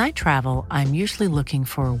Kitchen. When I travel, I'm usually looking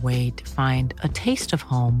for a way to find a taste of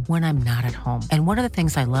home when I'm not at home. And one of the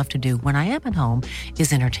things I love to do when I am at home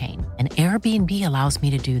is entertain. And Airbnb allows me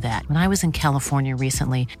to do that. When I was in California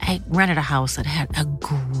recently, I rented a house that had a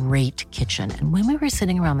great kitchen. And when we were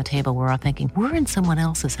sitting around the table, we're all thinking, we're in someone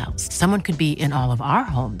else's house. Someone could be in all of our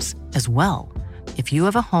homes as well. If you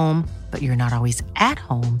have a home, but you're not always at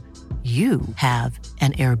home, you have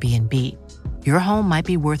an Airbnb. Your home might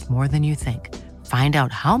be worth more than you think. Find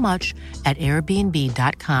out how much at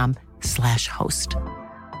airbnb.com/host.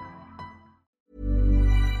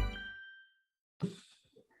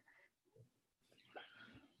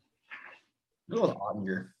 Go with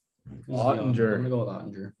Ottinger. Ottinger. I'm gonna go with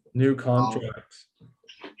Ottinger. New contract.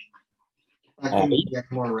 I couldn't get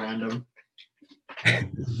more random.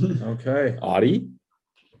 Okay. Audie?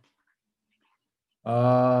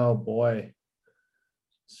 Oh boy.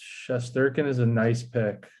 Shesterkin is a nice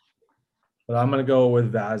pick. But I'm gonna go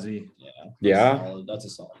with Vazzy. Yeah. Solid. That's a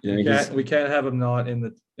solid. You think he's- We can't have him not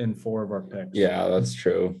in 4 of our picks. yeah, that's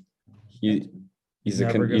true. He's a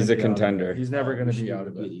Never gonna he's a be out of it. contender. He's never gonna Should be out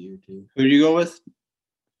of be it. the year too. Who do you go with?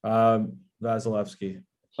 Vasilevsky.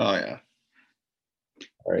 Oh yeah.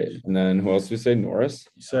 All right. And then who else did you say? Norris?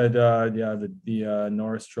 You said the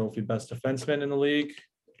Norris Trophy best defenseman in the league.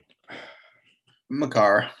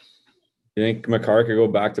 Makar. You think McCarr could go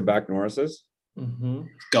back-to-back Norrises? Mm-hmm.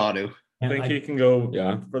 Got to. I think he can go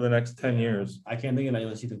Yeah. for the next 10 years. I can't think of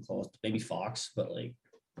anyone even close. Maybe Fox, but like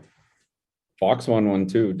Fox won one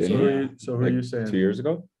too, didn't he? So who are Like you saying? 2 years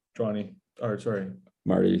ago? Johnny. Or sorry.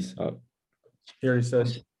 Marty's up. He already said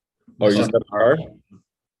Oh, you said McCarr?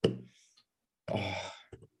 Oh,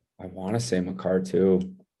 I want to say McCarr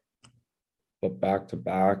too. But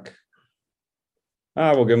back-to-back.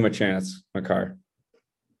 We'll give him a chance. McCarr.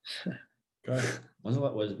 okay. who was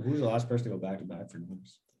the last person to go back to back for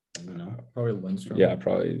Norris? I don't know. Probably Lindstrom. Yeah,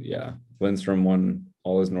 probably. Yeah. Lindstrom won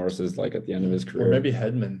all his Norrises like at the end of his Or career. maybe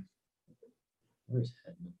Hedman. Where's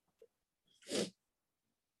Hedman?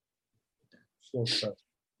 Slow step.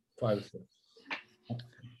 5 6.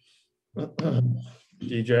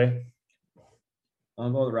 DJ.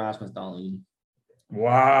 I'll go with Rasmus Dahlin.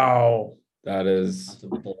 Wow. That's a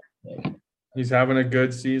bold pick. He's having a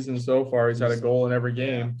good season so far. He's had a goal in every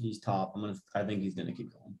game. He's top. I think he's gonna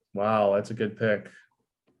keep going. Wow, that's a good pick.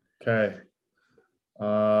 Okay.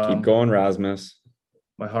 Keep going, Rasmus.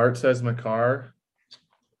 My heart says Makar,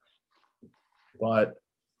 but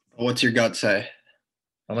What's your gut say?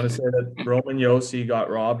 I'm going to say that Roman Yossi got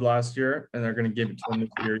robbed last year, and they're going to give it to him this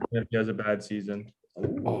year even if he has a bad season.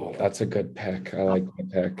 Oh, that's a good pick. I like the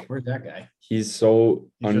pick. Where's that guy? He's so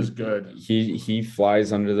He's just good. He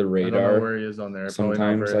flies under the I don't know radar. where he is on there. Probably not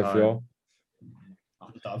Sometimes very I high. feel.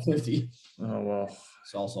 On the top 50. Oh, well.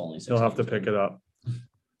 It's also only 6 He'll have to games. pick it up.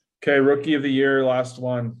 Okay, rookie of the year, last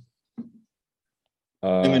one.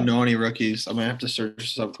 I don't even know any rookies. I'm gonna have to search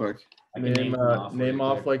this up quick. I can Name really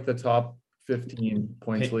off quick. like the top 15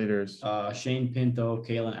 points Okay. leaders. Shane Pinto,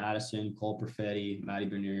 Kalen Addison, Cole Perfetti, Matty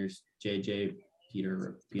Beniers, JJ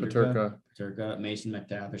Peterka, Mason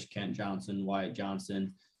McTavish, Kent Johnson, Wyatt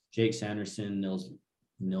Johnson, Jake Sanderson, Nils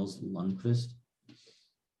Lundqvist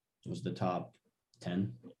was the top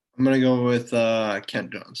 10. I'm gonna go with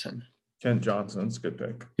Kent Johnson. Kent Johnson's a good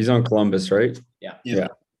pick. He's on Columbus, right? Yeah.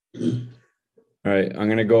 All right. I'm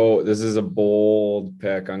gonna go. This is a bold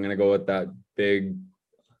pick. I'm gonna go with that big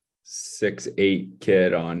 6'8"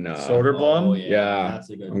 kid on Soderblom? Oh, Yeah. That's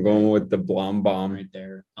a good I'm going with the Blom Bomb. right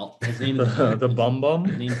there. His name is The Bum Bum?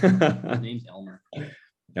 His name's Elmer.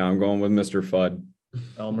 Yeah, I'm going with Mr. Fudd.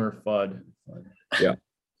 Elmer Fudd. Yeah.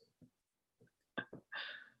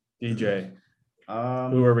 DJ. Who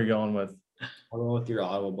Who are we going with? I'll go with your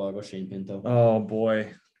Ottawa Bug, Shane Pinto. Oh,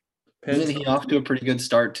 boy. Isn't he off to a pretty good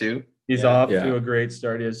start too? He's Yeah. off Yeah. to a great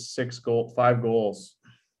start. He has 5 goals.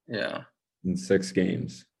 Yeah, In 6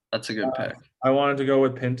 games. that's a good pick. I wanted to go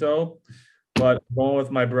with Pinto, but I'm going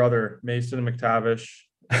with my brother, Mason McTavish.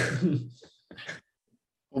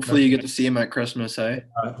 Hopefully, you get to see him at Christmas, eh?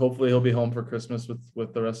 Hopefully he'll be home for Christmas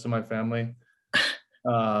with the rest of my family.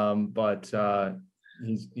 But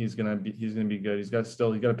he's gonna be good. He's got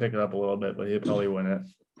to pick it up a little bit, but he'll probably win it.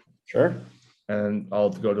 Sure. And I'll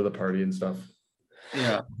go to the party and stuff.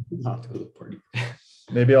 Yeah. Not to the party.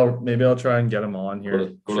 Maybe I'll try and get him on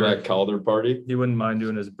here. Go to that Calder party. He wouldn't mind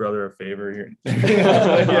doing his brother a favor here.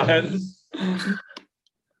 Again.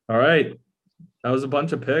 All right. That was a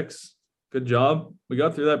bunch of picks. Good job. We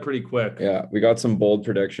got through that pretty quick. Yeah, we got some bold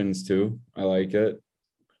predictions too. I like it.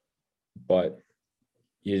 But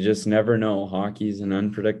you just never know. Hockey's an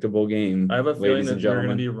unpredictable game. I have a feeling ladies that and you're going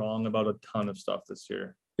to gentlemen. be wrong about a ton of stuff this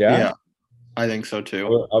year. Yeah. I think so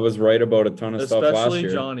too. I was right about a ton of stuff last Especially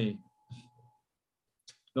year. Johnny.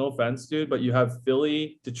 No offense, dude, but you have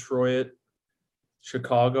Philly, Detroit,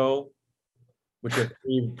 Chicago, which are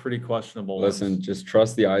 3 pretty questionable ones. Listen, just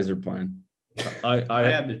trust the Iser plan. have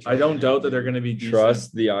I Detroit. don't doubt that they're going to be decent.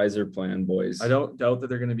 Trust the Iser plan, boys. I don't doubt that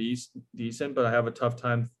they're going to be decent, but I have a tough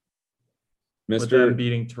time with them Mr.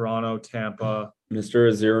 beating Toronto, Tampa, Mr.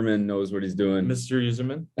 Azirman knows what he's doing. Mr.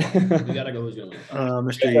 Userman. We gotta go. Who's gonna win?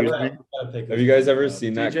 Mr. Yeah, Useman. Have you guys ever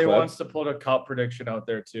seen that DJ clip? wants to put a cup prediction out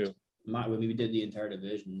there too. When we did the entire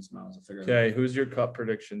divisions, might as well figure it Okay, who's your cup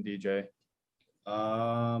prediction, DJ?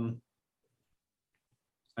 out.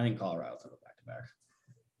 I think Colorado's gonna go back to back.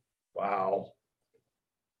 Wow.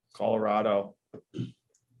 Colorado.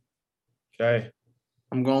 Okay.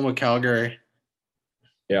 I'm going with Calgary.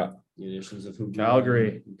 Yeah, The additions of who?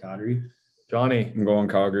 Calgary. Calgary. Johnny, I'm going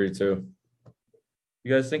Calgary too.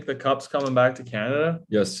 you guys think the cup's coming back to Canada?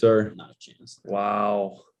 Yes, sir. Not a chance.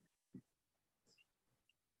 Wow.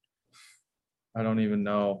 I don't even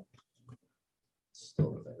know.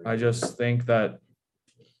 Still I just think that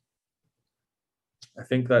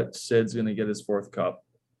Sid's gonna get his 4th cup,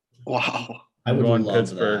 Wow. I would going love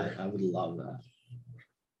Pittsburgh. that. I would love that.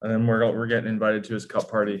 and then we're getting invited to his cup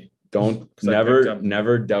party. Don't 'Cause I picked him.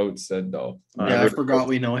 never doubt Sid though. Yeah, I forgot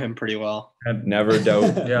we know him pretty well. And Never doubt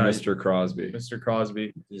Yeah. Mr. Crosby. Mr.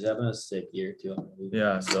 Crosby. He's having a sick year too.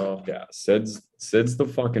 Yeah. So Yeah, Sid's the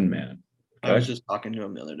fucking man. I was Okay. just talking to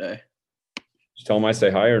him the other day. Just tell him I say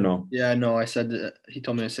hi or no. Yeah, no, I said that he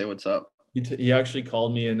told me to say what's up. he actually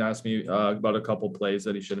called me and asked me about a couple plays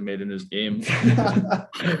that he should have made in his game.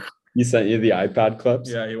 He sent you the iPad clips.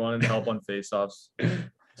 Yeah, he wanted help on faceoffs.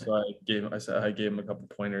 So I gave him a couple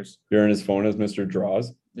pointers. You're in his phone as Mr.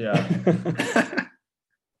 Draws. Yeah,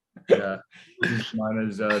 yeah. Mine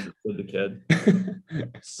is the kid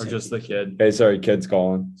or just the kid. Hey, sorry, kid's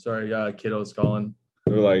calling. Sorry, kiddo's calling.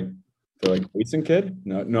 They're like Jason kid?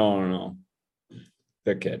 No.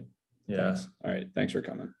 The kid. Yeah, Thanks. All right. Thanks for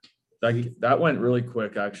coming. that went really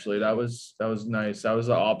quick. Actually, that was nice. That was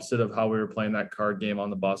the opposite of how we were playing that card game on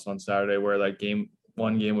the bus on Saturday, where that game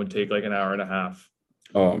one game would take like an hour and a half.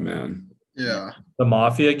 Oh man. Yeah. The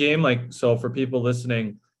Mafia game, like, so for people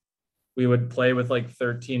listening, we would play with like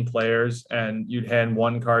 13 players and you'd hand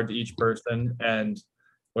one card to each person. And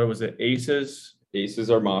what was it? Aces Aces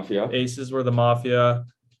are mafia. were the Mafia,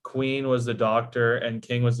 Queen was the doctor, and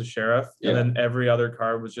King was the sheriff. Yeah. And then every other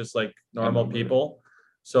card was just like normal remember. people.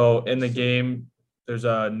 So in the game, there's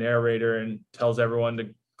a narrator and tells everyone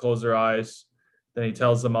to close their eyes. Then he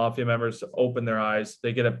tells the Mafia members to open their eyes.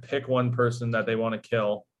 They get to pick one person that they want to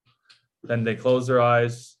kill. Then they close their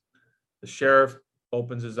eyes. The sheriff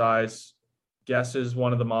opens his eyes, guesses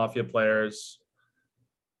one of the Mafia players,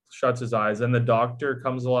 shuts his eyes. Then the doctor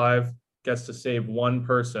comes alive, gets to save one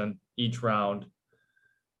person each round,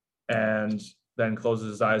 and then closes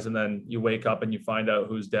his eyes. And then you wake up and you find out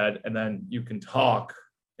who's dead. And then you can talk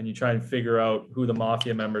and you try and figure out who the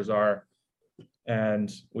Mafia members are.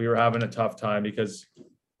 And we were having a tough time because,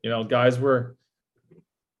 you know, guys were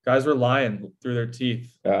lying through their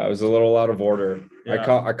teeth. Yeah, it was a little out of order. Yeah.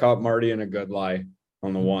 I caught Marty in a good lie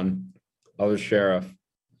on the one. I was sheriff.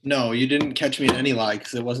 No, you didn't catch me in any lie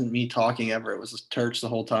because it wasn't me talking ever. It was just Turch the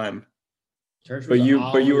whole time. Church But was you were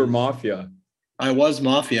always- mafia. I was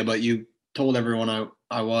Mafia, but you told everyone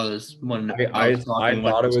I was when I was talking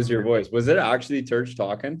thought with- it was your voice. Was it actually Turch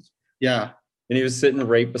talking? Yeah, And he was sitting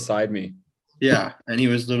right beside me. yeah, and he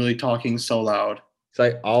was literally talking so loud. It's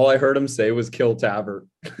like all I heard him say was kill Tavert.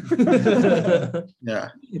 And Yeah,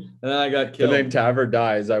 then I got And killed. then Tavert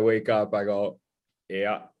dies. I wake up, I go,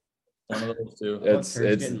 yeah. One of those two. It's Church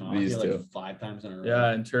it's getting Mafia these like two. 5 times in a row. Yeah,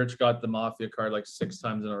 and Church got the Mafia card like 6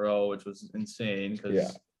 times in a row, which was insane because Yeah.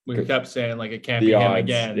 we kept saying like it can't The be him odds.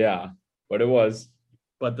 again. Yeah. But it was.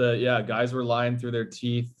 But guys were lying through their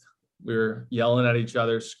teeth. We were yelling at each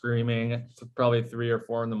other, screaming, probably 3 or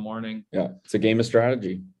 4 in the morning. Yeah. It's a game of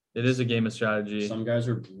strategy. It is a game of strategy. Some guys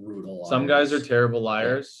are brutal. Some guys are liars. terrible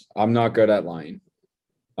liars. I'm not good at lying.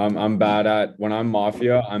 I'm bad at when I'm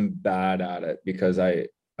mafia, I'm bad at it because I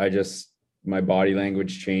just my body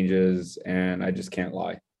language changes and I just can't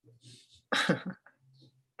lie.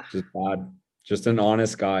 Just bad. Just an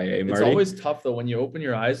honest guy, eh, It's Marty? always tough though when you open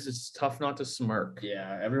your eyes. It's tough not to smirk.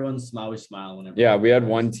 Yeah, everyone's always smile whenever. Yeah, we had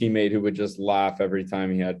one teammate who would just laugh every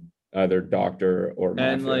time he had either doctor or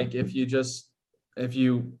mafia. And like if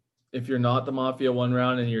you're not the Mafia one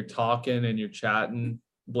round and you're talking and you're chatting,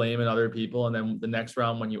 blaming other people, and then the next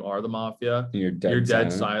round when you are the Mafia, you're dead, you're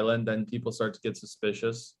dead silent. silent, then people start to get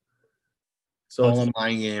suspicious. So all it's, a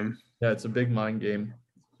mind game. yeah, it's a big mind game.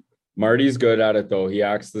 Marty's good at it though. He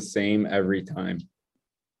acts the same every time.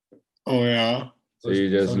 Oh yeah, So you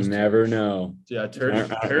just does never Turch. know. Yeah,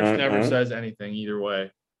 Turch never says anything either way.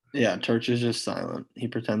 yeah. Turch is just silent. He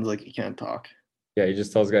pretends like he can't talk. Yeah, he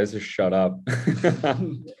just tells guys to shut up.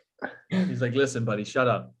 He's like, listen, buddy, shut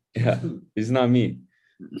up. Yeah, he's not me.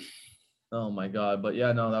 Oh my God. But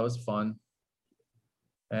yeah, no, that was fun.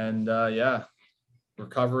 And yeah,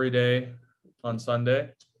 recovery day on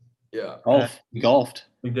Sunday. Yeah. We golfed.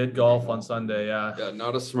 We did golf on Sunday. Yeah. Yeah,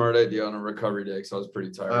 not a smart idea on a recovery day because I was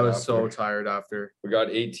pretty tired. I was so after. tired after. We got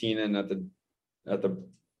 18 in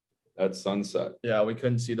at sunset. Yeah, we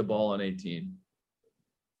couldn't see the ball on 18.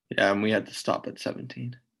 Yeah, and we had to stop at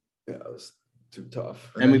 17. Yeah, it was too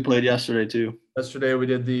tough. And we played yesterday too. Yesterday we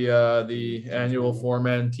did the annual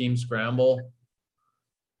 4-man team scramble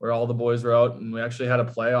where all the boys were out, and we actually had a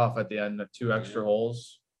playoff at the end of 2 extra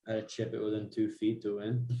holes, I had to chip it within 2 feet to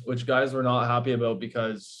win. which guys were not happy about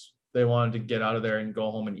because they wanted to get out of there and go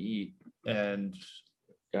home and eat. And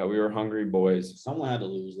Yeah, we were hungry boys. Someone had to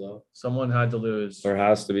lose though. someone had to lose. There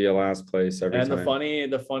has to be a last place every And time.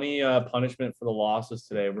 the funny punishment for the losses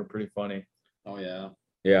today were pretty funny. Oh yeah.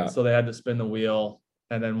 Yeah. So they had to spin the wheel,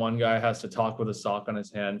 and then one guy has to talk with a sock on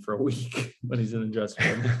his hand for a week when he's in the dressing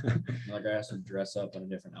room. Another guy has to dress up in a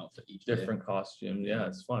different outfit each day. Different costumes. Yeah,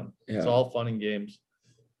 it's fun. It's Yeah. all fun and games.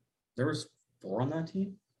 There was 4 on that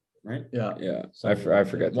team, right? Yeah. Yeah. So I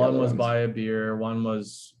forget. the One other was ones. buy a beer, one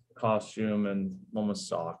was costume, and one was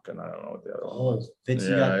sock, and I don't know what the other one Oh, was. Fitzy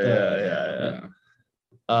Yeah, got the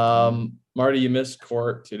yeah. Yeah. Marty, you missed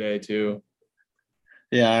court today too.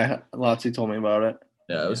 Yeah, Lotsie told me about it.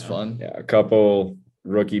 Yeah, it was Yeah. fun. Yeah. A couple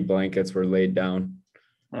rookie blankets were laid down,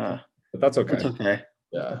 but that's okay. It's okay.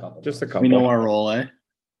 Yeah. Just a couple. We know our role, eh?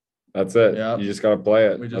 That's it. Yeah. You just gotta play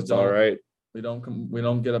it. We just That's all don't. right. We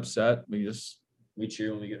don't get upset. We just We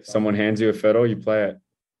cheer when we get Someone hands you a fiddle, you play it.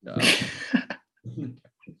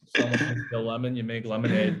 someone makes a lemon, you make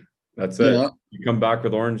lemonade. That's it. Yeah. You come back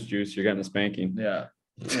with orange juice, you're getting a spanking. Yeah.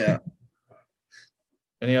 Yeah.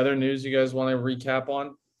 Any other news you guys want to recap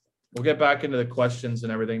on? we'll get back into the questions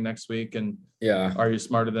and everything next week. And Yeah. are you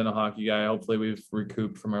smarter than a hockey guy? Hopefully we've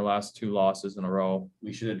recouped from our last 2 losses in a row.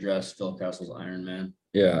 We should address Phil Kessel's Iron Man.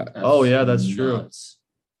 Yeah. Oh, yeah, that's true. nuts.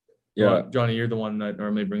 Yeah. Well, Johnny, you're the one that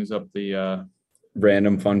normally brings up the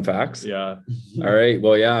Random fun facts. yeah. All right.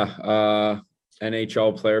 Well, yeah.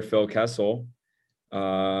 NHL player Phil Kessel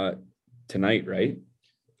tonight, right?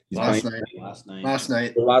 He's Last playing- night. Last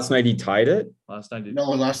night. Last night he tied it. Last night.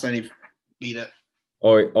 Last night he beat it.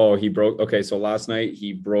 Oh, he broke. Okay, so last night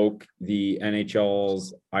he broke the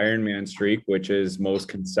NHL's Ironman streak, which is most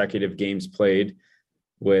consecutive games played,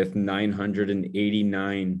 with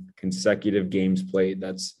 989 consecutive games played.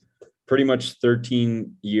 That's pretty much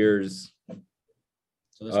 13 years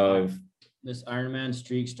So of this Iron Man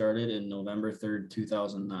streak started in November 3rd,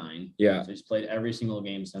 2009. Yeah. So he's played every single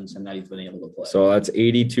game since, and that he's been able to play. So that's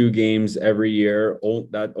 82 games every year.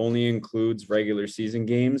 That only includes regular season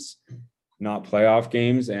games, not playoff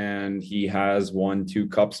games. And he has won 2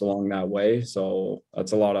 cups along that way. So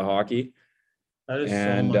that's a lot of hockey. That is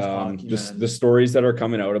And so much hockey, man. the stories that are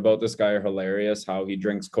coming out about this guy are hilarious. How he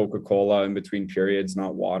drinks Coca-Cola in between periods,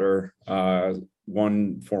 not water.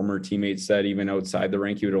 One former teammate said even outside the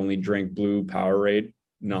rink, he would only drink blue Powerade,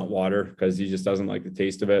 not water, because he just doesn't like the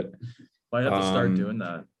taste of it. Might have to start um, doing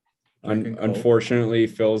that. Drinking Coke. Unfortunately,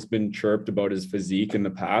 Phil's been chirped about his physique in the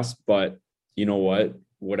past, but you know what?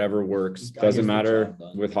 Whatever works. This guy Doesn't gets the matter job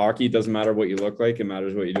done. with hockey. It doesn't matter what you look like. It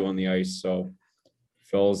matters what you do on the ice. So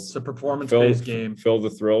It's a performance-based game. Phil the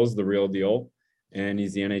Thrill's the real deal, and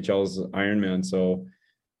he's the NHL's Iron Man. So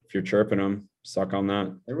if you're chirping him, suck on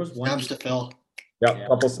that. there was one. Snaps to Phil. Yep, Yeah.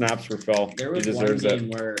 couple snaps for Phil. There He was one deserves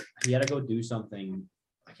game it. where he had to go do something.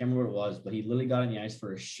 I can't remember what it was, but he literally got on the ice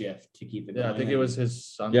for a shift to keep it Yeah, I going. think it was his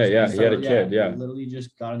son. Yeah, yeah, he had a kid, yeah. He literally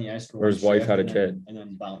just got on the ice for Or one his wife shift had a and kid. then- and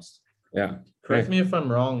then bounced. Yeah, Correct me if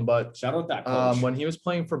I'm wrong, but Shout out that coach. when he was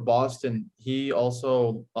playing for Boston, he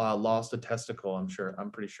also lost a testicle.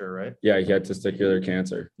 I'm pretty sure, right? yeah, he had testicular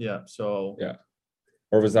cancer. Yeah. So Yeah.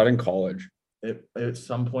 Or was that in college? at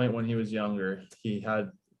some point when he was younger, he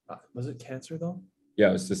had was it cancer though? Yeah,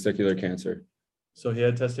 it was testicular cancer. So he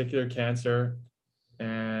had testicular cancer,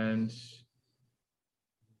 and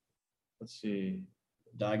let's see.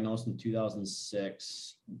 Diagnosed in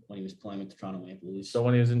 2006 when he was playing with the Toronto Maple Leafs. So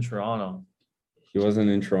when he was in Toronto, He wasn't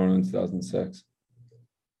in Toronto in 2006.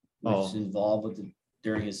 He was Oh. involved with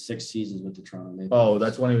during his 6 seasons with the Toronto Maple oh, Leafs.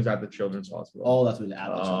 that's when he was at the Children's Hospital. Oh, that's what the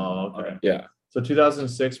Atlas. Oh, okay. Yeah. So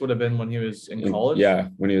 2006 would have been when he was in college. Yeah,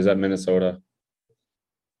 when he was at Minnesota.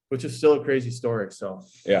 Which is still a crazy story. So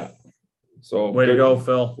Yeah. So way to go,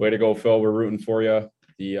 Phil. Way to go, Phil. We're rooting for you.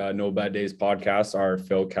 The No Bad Days podcast are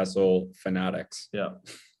Phil Kessel fanatics. Yeah.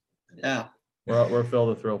 Yeah. We're Phil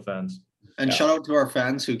the Thrill fans. And Yeah. shout out to our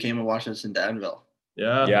fans who came and watched us in Danville.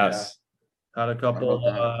 Yeah. Yes. Had a couple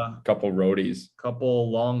Couple roadies,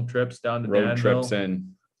 couple long trips down to road Danville. trips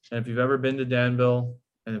in. And if you've ever been to Danville,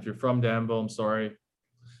 and if you're from Danville, I'm sorry.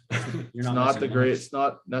 It's not the missing great. much. It's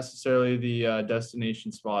not necessarily the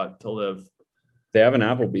destination spot to live, They have an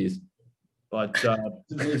Applebee's. but It's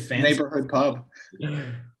really fancy. Neighborhood pub.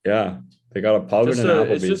 Yeah. They got a pub and an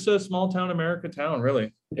it's Applebee's. just a small town America town,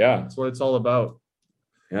 really. Yeah. That's what it's all about.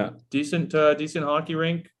 Yeah. Decent hockey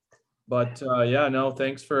rink, but yeah, no,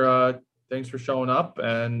 thanks for showing up,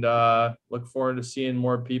 and look forward to seeing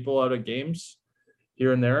more people out at games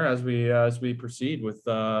here and there as we proceed with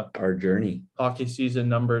Our journey. hockey season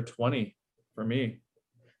number 20 for me.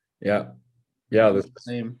 Yeah. Yeah. This,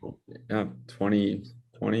 Same. yeah.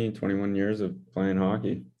 21 years of playing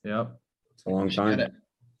hockey. Yep, It's a long Get time. it.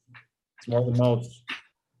 it's more than most.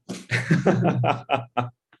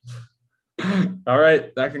 All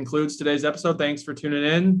right, that concludes today's episode. Thanks for tuning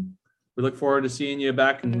in. We look forward to seeing you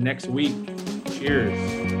back next week.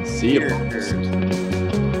 Cheers. See you. Cheers.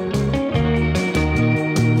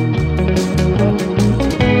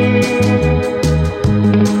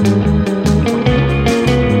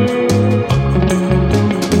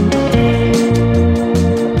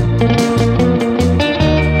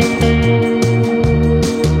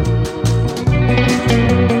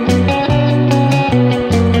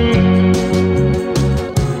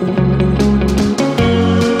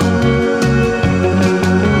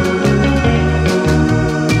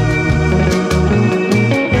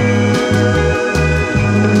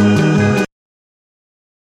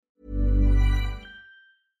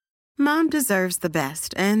 deserves the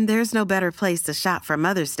best, and there's no better place to shop for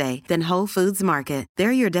Mother's Day than Whole Foods Market.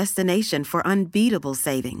 They're your destination for unbeatable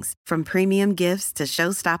savings, from premium gifts to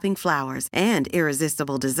show-stopping flowers and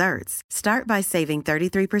irresistible desserts. Start by saving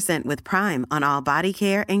 33% with Prime on all body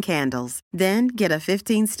care and candles. Then get a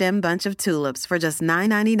 15-stem bunch of tulips for just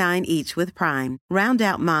 $9.99 each with Prime. Round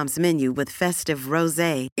out Mom's menu with festive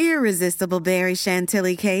rosé, irresistible berry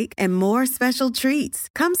chantilly cake, and more special treats.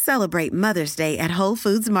 Come celebrate Mother's Day at Whole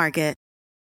Foods Market.